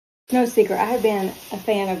No secret, I have been a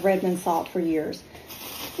fan of Redmond salt for years.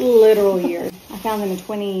 Literal years. I found them in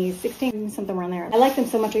 2016, something around there. I like them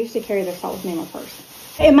so much, I used to carry their salt with me in my purse.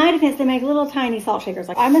 In my defense, they make little tiny salt shakers.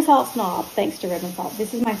 Like, I'm a salt snob, thanks to Redmond salt.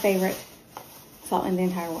 This is my favorite salt in the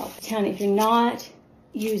entire world. I'm telling you, if you're not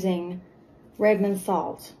using Redmond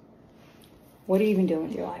salt, what are you even doing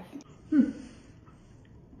with your life?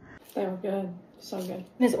 They were good. So good.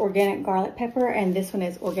 This is organic garlic pepper, and this one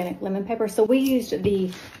is organic lemon pepper. So we used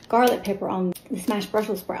the garlic pepper on the smashed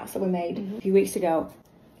Brussels sprouts that we made a few weeks ago.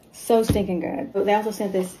 So stinking good. But they also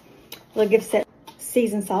sent this little gift set,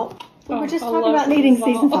 seasoned salt. We were just talking about needing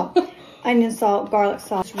seasoned salt. Onion salt, garlic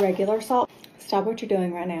salt, regular salt. Stop what you're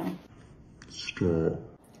doing right now. Stop.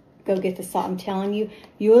 Go get the salt. I'm telling you,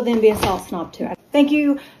 you will then be a salt snob too. Thank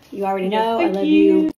you. You already know. I love you.